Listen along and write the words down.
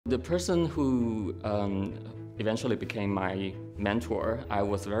The person who eventually became my mentor, I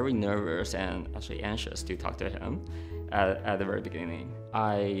was very nervous and actually anxious to talk to him at the very beginning.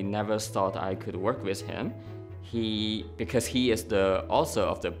 I never thought I could work with him. Because he is the author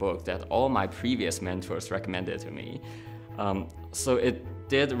of the book that all my previous mentors recommended to me. So it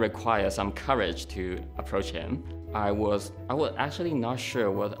did require some courage to approach him. I was actually not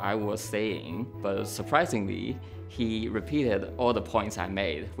sure what I was saying, but surprisingly, he repeated all the points I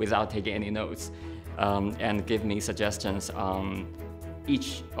made without taking any notes, and gave me suggestions on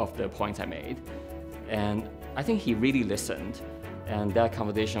each of the points I made. And I think he really listened, and that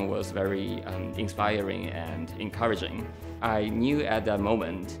conversation was very inspiring and encouraging. I knew at that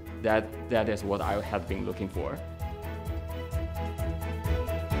moment that that is what I had been looking for.